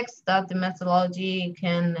aspects that the methodology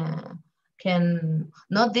can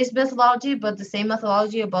not this methodology, but the same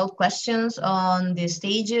methodology about questions on the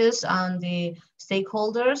stages and the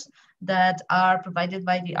stakeholders that are provided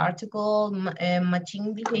by the article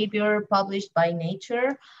Machine Behavior published by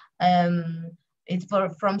Nature. It's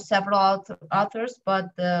from several authors, but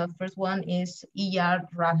the first one is E.R.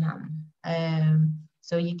 Rahman.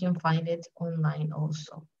 So you can find it online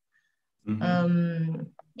also. Mm-hmm.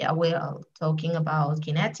 Yeah, we're talking about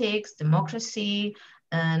kinetics, democracy,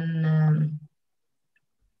 and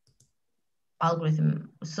algorithm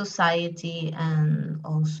society, and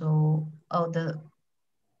also, the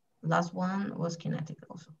last one was kinetic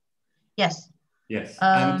also. Yes. Yes,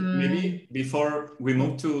 and maybe before we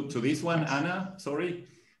move to this one, yes. Anna, sorry,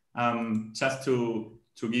 just to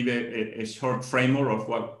give a short framework of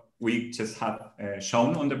what we just have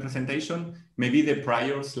shown on the presentation, maybe the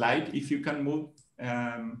prior slide, if you can move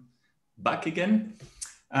back again.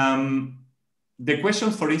 The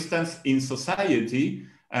questions, for instance, in society,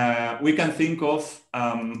 we can think of,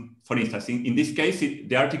 for instance, in this case,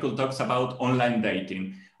 the article talks about online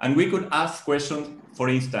dating. And we could ask questions, for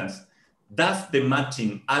instance, does the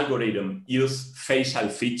matching algorithm use facial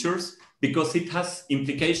features? Because it has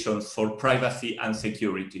implications for privacy and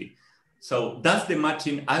security. So does the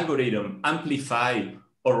matching algorithm amplify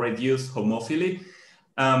or reduce homophily?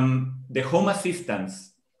 The home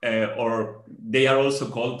assistants, or they are also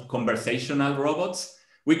called conversational robots.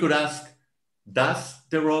 We could ask, does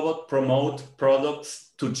the robot promote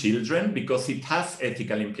products to children? Because it has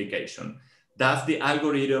ethical implication. Does the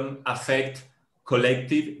algorithm affect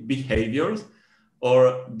collective behaviors?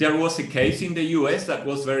 Or there was a case in the US that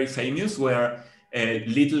was very famous where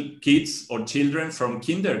little kids or children from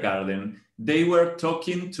kindergarten, they were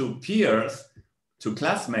talking to peers, to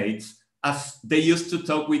classmates, as they used to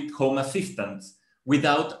talk with home assistants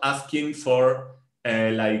without asking for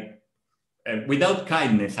without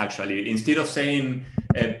kindness, actually. Instead of saying,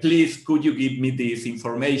 please, could you give me this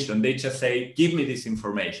information? They just say, give me this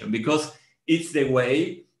information, because it's the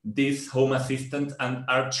way these home assistants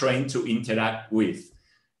are trained to interact with.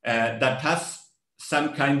 That has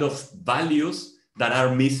some kind of values that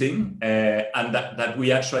are missing and that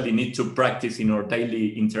we actually need to practice in our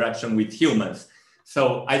daily interaction with humans.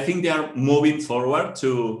 So I think they are moving forward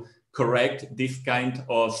to correct this kind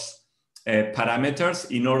of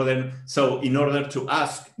parameters in order to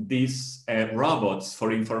ask these robots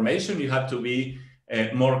for information, you have to be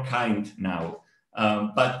more kind now.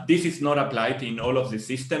 But this is not applied in all of the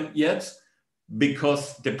system yet,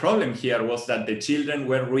 because the problem here was that the children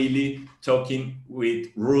were really talking with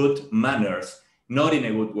rude manners, not in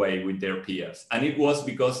a good way with their peers. And it was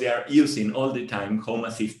because they are using all the time home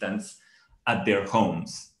assistants at their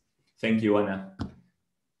homes. Thank you, Anna.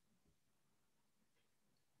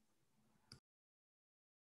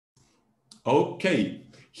 Okay,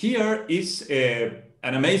 here is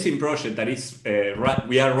an amazing project that is,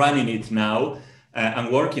 we are running it now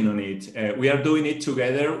and working on it. We are doing it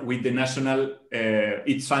together with the national,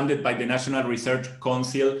 it's funded by the National Research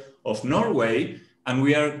Council of Norway, and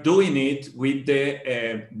we are doing it with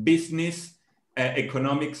the Business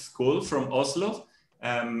Economics School from Oslo.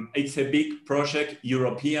 It's a big project,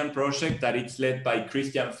 European project, that it's led by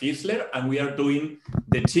Christian Fiesler, and we are doing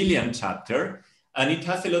the Chilean chapter. And it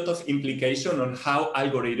has a lot of implication on how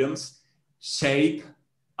algorithms shape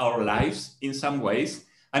our lives in some ways.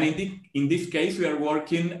 And in this case, we are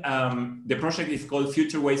working, the project is called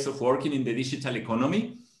Future Ways of Working in the Digital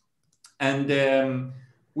Economy. And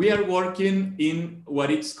we are working in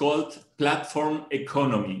what it's called platform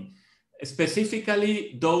economy.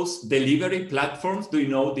 Specifically, those delivery platforms. Do you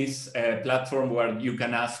know this platform where you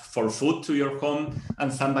can ask for food to your home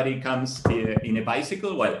and somebody comes in a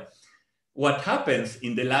bicycle? Well, what happens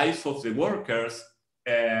in the life of the workers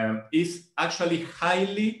is actually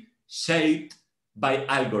highly shaped by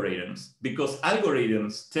algorithms, because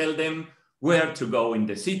algorithms tell them where to go in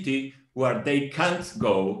the city, where they can't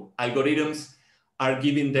go. Algorithms are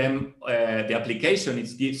giving them, the application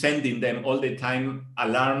is sending them all the time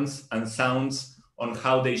alarms and sounds on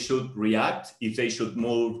how they should react, if they should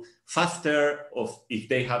move faster, or if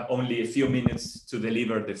they have only a few minutes to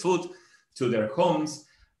deliver the food to their homes.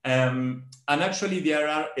 And actually, there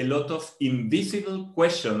are a lot of invisible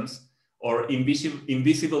questions or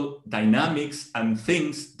invisible dynamics and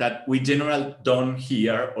things that we generally don't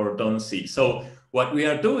hear or don't see. So what we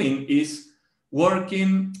are doing is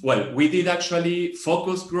working, well, we did actually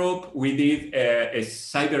focus group, we did a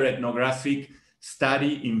cyber ethnographic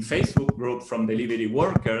study in Facebook group from delivery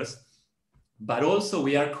workers, but also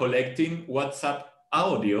we are collecting WhatsApp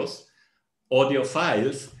audio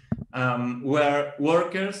files where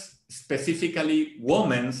workers, specifically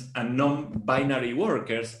women and non-binary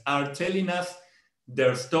workers, are telling us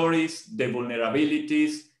their stories, their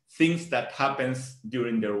vulnerabilities, things that happens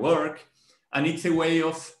during their work. And it's a way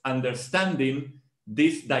of understanding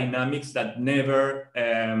these dynamics that never,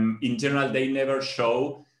 in general, they never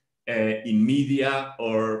show in media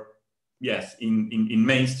or, yes, in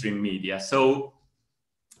mainstream media. So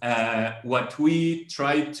what we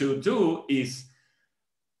try to do is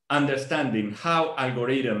understanding how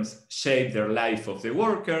algorithms shape their life of the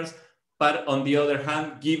workers, but on the other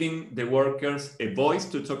hand, giving the workers a voice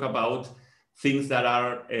to talk about things that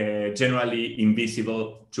are generally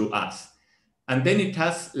invisible to us. And then it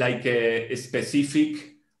has like a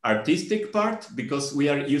specific artistic part, because we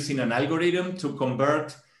are using an algorithm to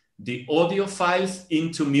convert the audio files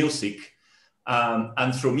into music.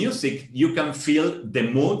 And through music, you can feel the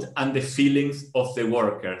mood and the feelings of the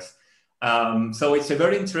workers. So it's a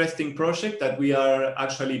very interesting project that we are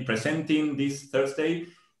actually presenting this Thursday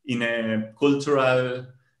in a cultural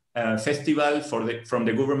festival from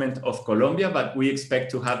the government of Colombia, but we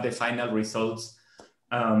expect to have the final results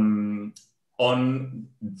from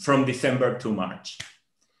December to March.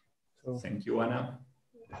 So, thank you, Anna.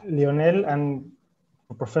 Lionel and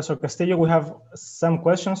Professor Castillo, we have some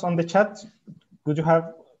questions on the chat. Do you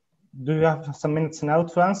have some minutes now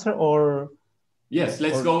to answer, or? Yes,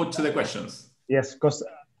 let's go to the questions. Yes, because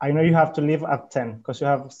I know you have to leave at 10 because you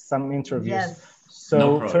have some interviews. Yes.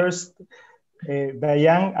 So no first,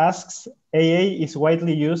 Bayang asks, AA is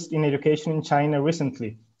widely used in education in China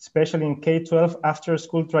recently, especially in K-12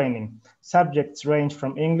 after-school training. Subjects range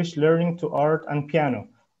from English learning to art and piano.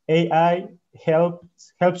 AI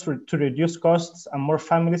helps to reduce costs and more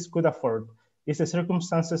families could afford. Is the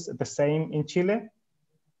circumstances the same in Chile?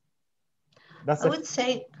 I would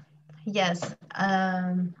say yes.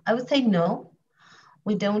 I would say no.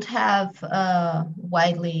 We don't have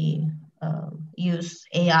widely used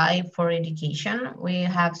AI for education. We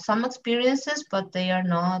have some experiences, but they are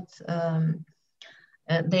not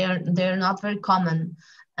they're not very common,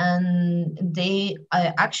 and they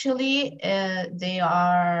actually they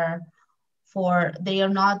are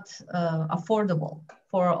not affordable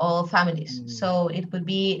for all families. So it would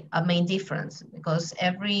be a main difference, because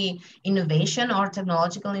every innovation or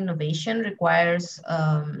technological innovation requires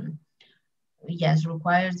yes,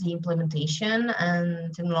 requires the implementation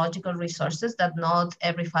and technological resources that not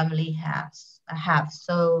every family have.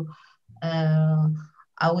 So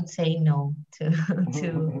I would say no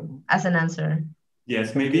to as an answer.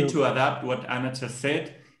 Yes, maybe to adapt what Anna just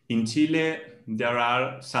said, in Chile, there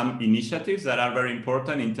are some initiatives that are very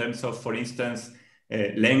important in terms of, for instance,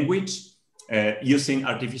 language, using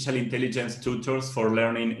artificial intelligence tutors for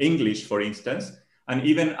learning English, for instance, and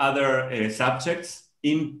even other subjects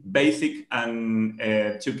in basic and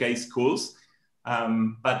 2K schools.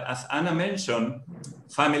 But as Anna mentioned,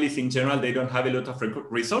 families in general, they don't have a lot of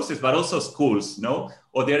resources, but also schools, no?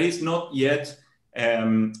 Or there is not yet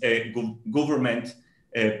a government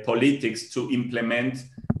politics to implement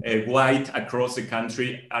wide across the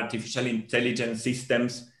country artificial intelligence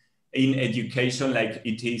systems in education like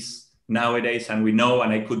it is nowadays. And we know,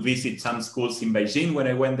 and I could visit some schools in Beijing when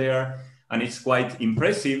I went there, and it's quite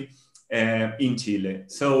impressive in Chile.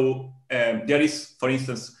 So there is, for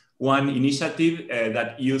instance, one initiative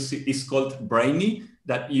that is called Brainy,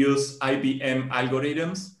 that use IBM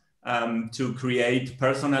algorithms to create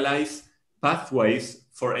personalized pathways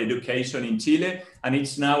for education in Chile. And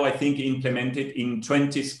it's now, I think, implemented in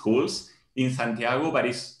 20 schools in Santiago, but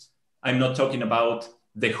I'm not talking about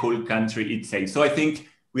the whole country itself. So I think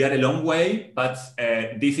we are a long way, but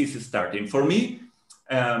this is starting. For me,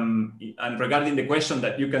 and regarding the question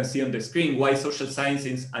that you can see on the screen, why social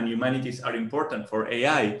sciences and humanities are important for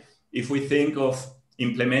AI, if we think of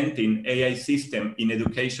implementing AI system in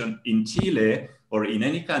education in Chile or in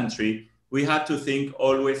any country, we have to think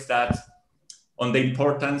always that on the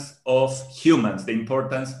importance of humans, the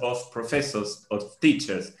importance of professors, of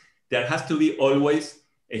teachers. There has to be always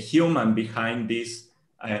a human behind these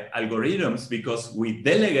algorithms, because we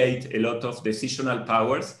delegate a lot of decisional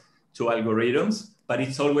powers to algorithms, but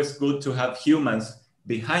it's always good to have humans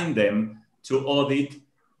behind them to audit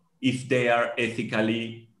if they are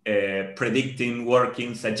ethically predicting,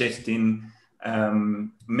 working, suggesting,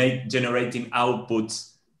 generating outputs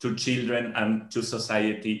to children and to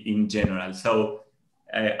society in general. So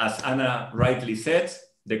as Anna rightly said,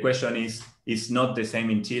 the question is not the same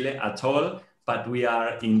in Chile at all, but we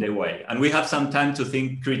are in the way. And we have some time to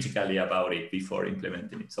think critically about it before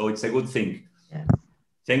implementing it. So it's a good thing. Yeah.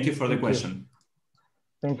 Thank you for the question.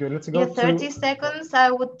 Thank you. Let's go in 30 seconds,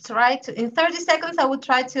 I would try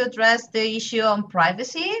to address the issue on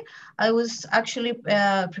privacy. I was actually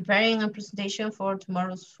preparing a presentation for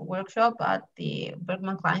tomorrow's workshop at the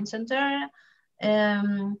Berkman Klein Center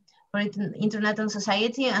for Internet and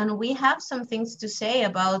Society, and we have some things to say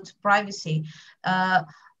about privacy.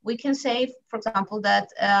 We can say, for example, that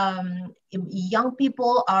young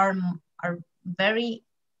people are very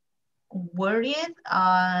worried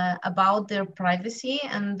about their privacy,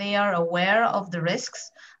 and they are aware of the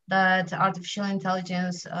risks that artificial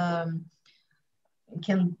intelligence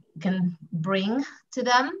can bring to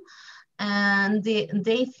them, and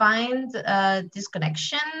they find a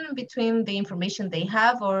disconnection between the information they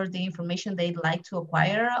have or the information they'd like to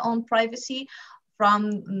acquire on privacy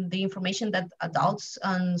from the information that adults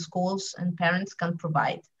and schools and parents can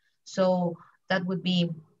provide. So that would be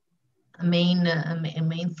a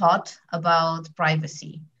main thought about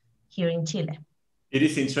privacy here in Chile. It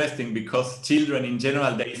is interesting because children in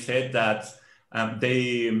general, they said that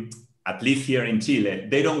they, at least here in Chile,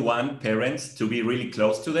 they don't want parents to be really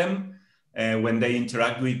close to them when they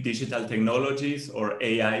interact with digital technologies or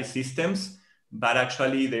AI systems, but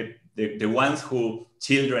actually the ones who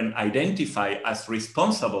children identify as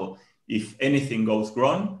responsible if anything goes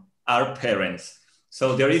wrong are parents.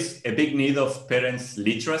 So there is a big need of parents'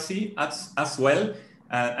 literacy as well,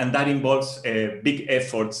 and that involves big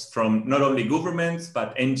efforts from not only governments,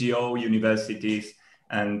 but NGO, universities,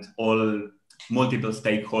 and all multiple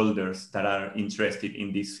stakeholders that are interested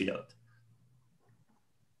in this field.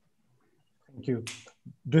 Thank you.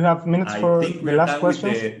 Do you have minutes for the last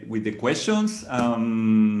questions? With the questions.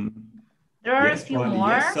 There are a few more.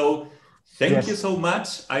 Yes. So thank you so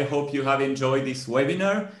much. I hope you have enjoyed this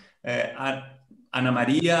webinar. Ana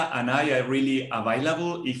Maria and I are really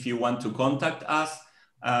available. If you want to contact us,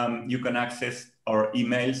 you can access our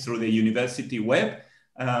emails through the university web.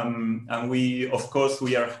 And we, of course,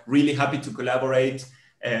 we are really happy to collaborate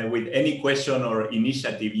with any question or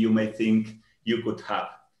initiative you may think you could have.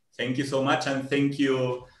 Thank you so much. And thank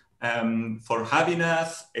you for having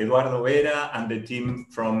us, Eduardo Vera, and the team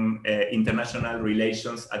from International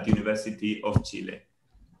Relations at the University of Chile.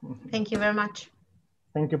 Thank you very much.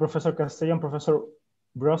 Thank you, Professor Castellón, Professor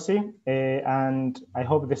Brosi, and I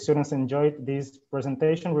hope the students enjoyed this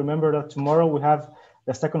presentation. Remember that tomorrow we have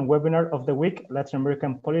the second webinar of the week, Latin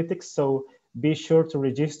American Politics, so be sure to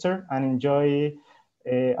register and enjoy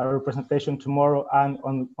our presentation tomorrow and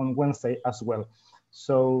on Wednesday as well.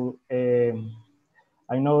 So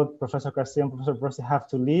I know Professor Garcia and Professor Brosi have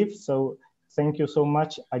to leave, so thank you so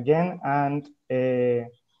much again, and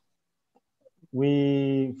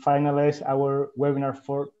we finalize our webinar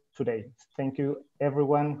for today. Thank you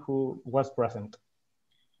everyone who was present.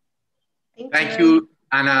 Thank you,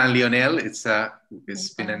 Ana and Lionel.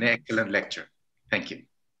 It's been an excellent lecture. Thank you.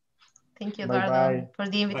 Thank you, Bye-bye. Eduardo, for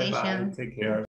the invitation. Bye-bye. Take care.